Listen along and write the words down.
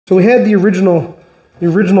So we had the original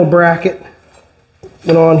bracket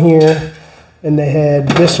went on here, and they had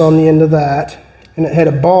this on the end of that, and it had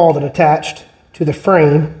a ball that attached to the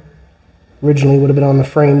frame. Originally would have been on the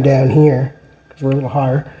frame down here, because we're a little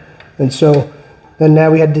higher. And so then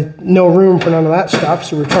now we had no room for none of that stuff,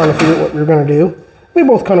 so we were trying to figure out what we were going to do. We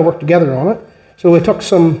both kind of worked together on it. So we took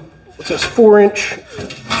some, what's this, 4-inch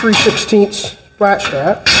 3/16 flat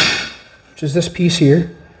strap, which is this piece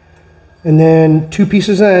here, and then 2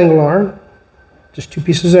 pieces of angle iron, just 2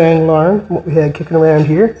 pieces of angle iron from what we had kicking around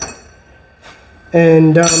here.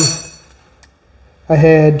 And I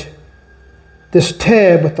had this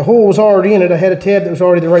tab, but the hole was already in it. I had a tab that was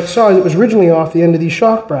already the right size. It was originally off the end of these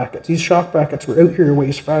shock brackets. These shock brackets were out here a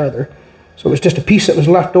ways farther. So it was just a piece that was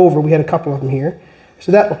left over. We had a couple of them here.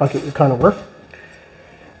 So that looked like it would kind of work.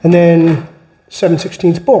 And then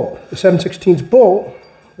 7/16 bolt. The 7/16 bolt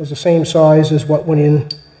was the same size as what went in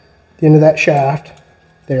the end of that shaft.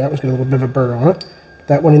 There, that one's got a little bit of a burr on it.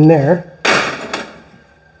 That one in there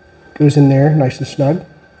goes in there nice and snug.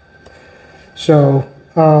 So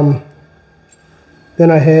then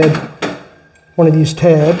I had one of these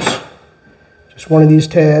tabs, just one of these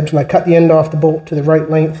tabs, and I cut the end off the bolt to the right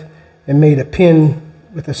length and made a pin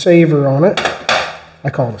with a saver on it. I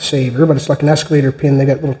call it a saver, but it's like an escalator pin. They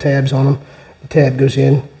got little tabs on them. The tab goes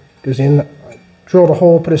in. I drilled a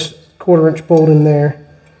hole, put a 1/4-inch bolt in there,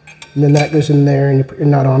 and then that goes in there, and you put your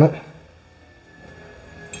nut on it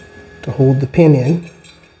to hold the pin in.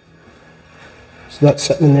 So that's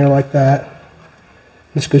sitting in there like that.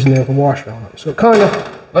 This goes in there with a washer on it. So it kind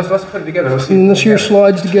of... Let's put it together. Let's see. And this here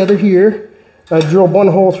slides together here. I drilled one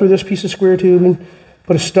hole through this piece of square tubing,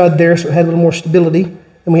 put a stud there so it had a little more stability.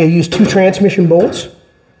 And we had used 2 transmission bolts.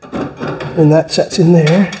 And that sets in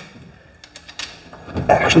there.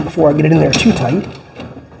 Actually, before I get it in there too tight,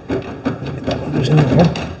 that one goes in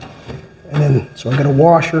there. And then, so I got a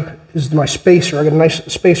washer. This is my spacer. I got a nice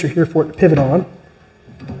spacer here for it to pivot on.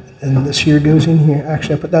 And this here goes in here.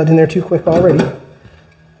 Actually, I put that in there too quick already.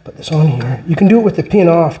 Put this on here. You can do it with the pin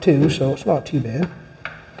off too, so it's not too bad.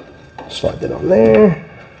 Slide that on there.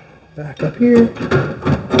 Back up here.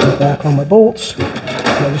 Back on my bolts.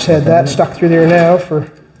 And I just had that stuck through there now for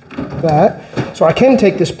that. So I can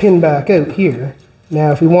take this pin back out here.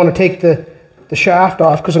 Now if we want to take the shaft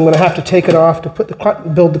off, because I'm going to have to take it off to put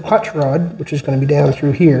build the clutch rod, which is going to be down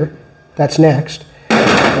through here. That's next.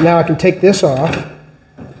 And now I can take this off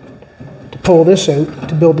to pull this out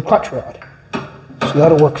to build the clutch rod. So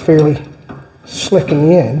that'll work fairly slick in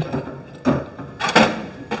the end.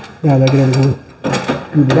 Now that I get everything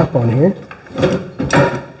booted up on here.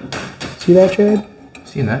 See that, Chad?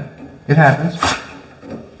 Seen that. It happens.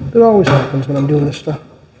 It always happens when I'm doing this stuff.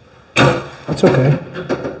 That's okay.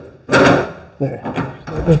 There.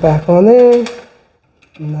 That goes back on there.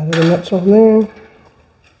 And that other nut's on there.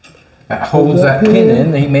 That holds that pin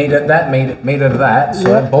in. He made it made out of that. So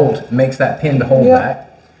that bolt makes that pin to hold that.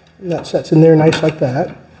 And that sets in there nice like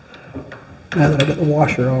that. Now that I got the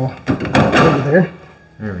washer all over there.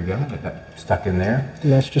 There we go. Get that stuck in there.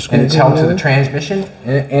 And that's just and it's held to the transmission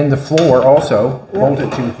and the floor also. Yep. Hold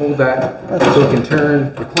it to hold that so it can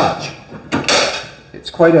turn the clutch.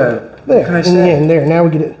 It's quite a... There, what can I say? in the end there. Now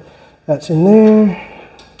we get it. That's in there.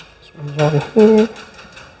 This one's on here.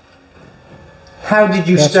 How did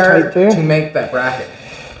you start to make that bracket?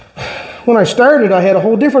 When I started, I had a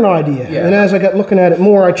whole different idea. Yeah. And as I got looking at it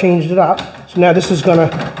more, I changed it up. So now this is gonna,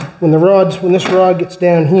 when this rod gets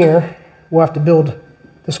down here, we'll have to build,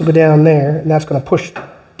 this will go down there, and that's gonna push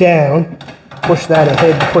down, push that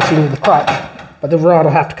ahead, push into the clutch. But the rod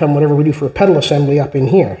will have to come, whatever we do for a pedal assembly, up in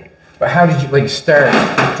here. But how did you start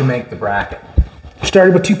to make the bracket?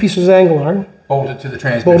 Started with 2 pieces of angle iron. Bolted to the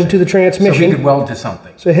transmission. Bolted to the transmission. So you could weld to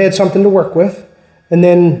something. So I had something to work with. And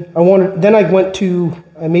then I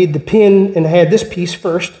made the pin and I had this piece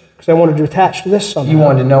first because I wanted to attach to this somehow. You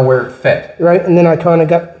wanted to know where it fit. Right, and then I kind of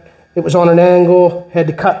it was on an angle, had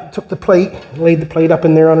to took the plate, laid the plate up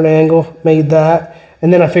in there on an angle, made that.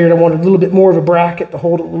 And then I figured I wanted a little bit more of a bracket to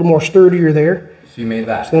hold it a little more sturdier there. So you made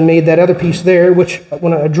that. So I made that other piece there, which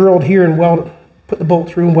when I drilled here and put the bolt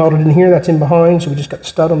through and welded in here, that's in behind, so we just got the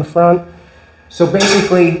stud on the front. So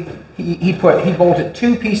basically, he bolted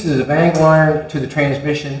 2 pieces of angle iron to the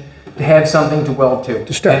transmission to have something to weld to.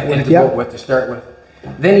 To start with, to start with.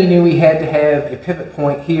 Then he knew he had to have a pivot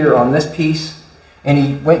point here on this piece, and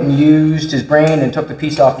he went and used his brain and took the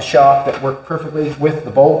piece off the shock that worked perfectly with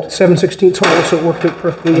the bolt. 7/16 hole, so it worked out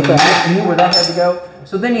perfectly with that. He knew where that had to go.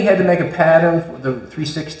 So then he had to make a pattern for the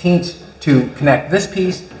 3/16 to connect this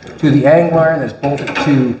piece to the angle iron that's bolted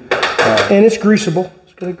to... and it's greasable.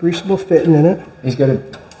 It's got a greasable fitting in it. He's got a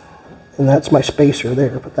And that's my spacer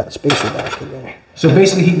there. Put that spacer back in there. So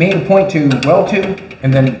basically he made a point to weld to,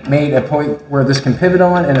 and then made a point where this can pivot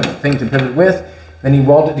on and a thing to pivot with. Then he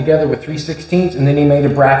welded together with 3/16, and then he made a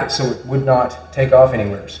bracket so it would not take off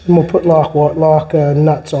anywhere. And we'll put lock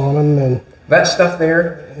nuts on them. And that stuff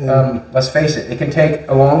there, let's face it, it can take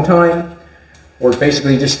a long time. Or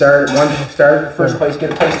basically just start at the first place,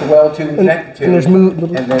 get a place to weld to, connect it to,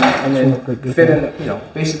 and then fit in, you know,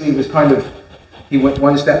 basically it was kind of, he went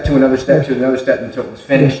one step to another step to another step until it was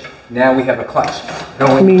finished. Now we have a clutch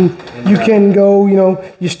going. I mean, you can go, you know,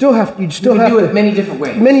 you'd still have do to it many different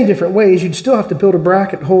ways. Many different ways. You'd still have to build a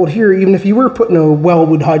bracket to hold here, even if you were putting a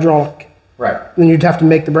welded hydraulic. Right. Then you'd have to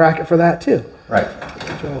make the bracket for that too. Right.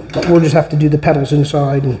 So, but we'll just have to do the pedals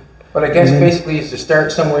inside. But I guess basically it's to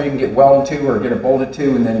start somewhere you can get welded to or get it bolted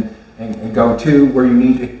to, and then and go to where you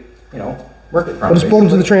need to, you know, work it from. But it's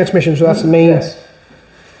bolted to the transmission, so that's the main. Yes.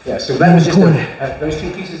 Yeah, so that was just those two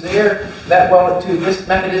pieces there, that welded to this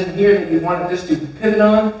mechanism here that you wanted this to pivot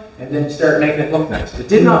on, and then start making it look nice. It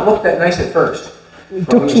did not look that nice at first.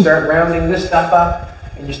 But when you start rounding this stuff up,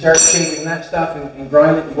 and you start shaping that stuff and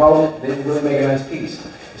grind it and weld it, then you really make a nice piece.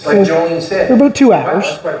 It's like Jolene said. For about 2 hours. Wow,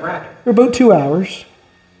 that's quite a racket. For about 2 hours.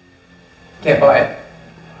 Can't buy it.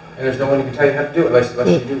 And there's no one who can tell you how to do it unless you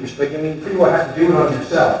do it. Like, I mean, you pretty well have to do it on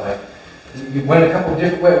yourself. Like, you went a couple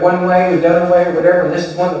different ways, one way or the other way or whatever, and this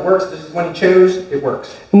is one that works, this is one you chose, it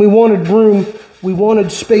works. And we wanted room, we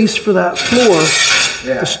wanted space for that floor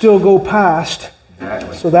to still go past.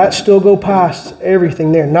 Exactly. So that still go past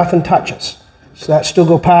everything there, nothing touches. So that still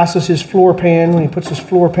go past his floor pan. When he puts his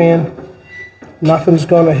floor pan, nothing's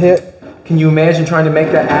gonna hit. Can you imagine trying to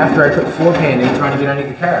make that after I put the floor pan in, trying to get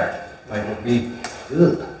underneath the car? Like, it'd be,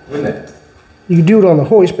 wouldn't it? You could do it on the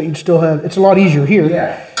hoist, but you'd still have, it's a lot easier here.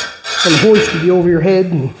 Yeah. On the hoist, you'd be over your head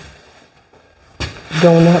and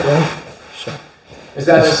going that way. So. Is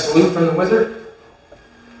that a salute from the wizard?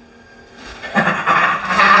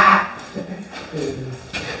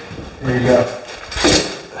 There you go.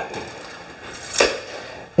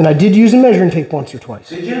 And I did use a measuring tape once or twice.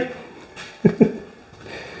 Did you?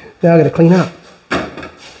 Now I gotta clean up. Well,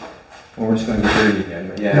 we're just gonna get dirty again,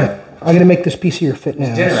 but yeah. I gotta make this piece here fit now.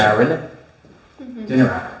 It's dinner hour, isn't it? Dinner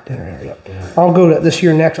hour. Dinner hour, yep. I'll go to this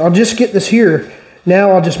here next. I'll just get this here.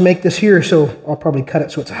 Now I'll just make this here, so I'll probably cut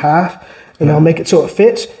it so it's a half, and I'll make it so it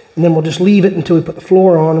fits, and then we'll just leave it until we put the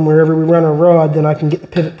floor on, and wherever we run our rod, then I can get the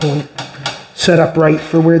pivot point set up right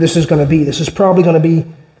for where this is gonna be. This is probably gonna be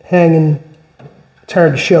hanging, it's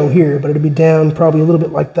hard to show here, but it'll be down probably a little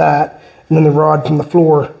bit like that, and then the rod from the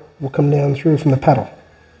floor will come down through from the pedal,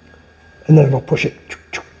 and then it'll push it.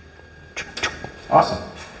 Awesome.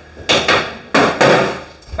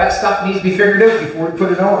 That stuff needs to be figured out before we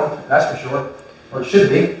put it on, that's for sure. Or it should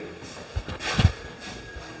be.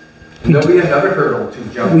 And there'll be another hurdle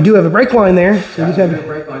to jump. We do have a brake line there. So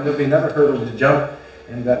There'll be another hurdle to jump,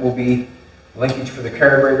 and that will be linkage for the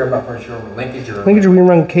carburetor. I'm not very sure what linkage or... Linkage, we can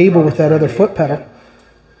run cable with that other foot pedal.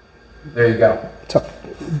 There you go. It's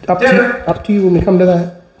up to you when we come to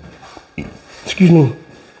that. Excuse me.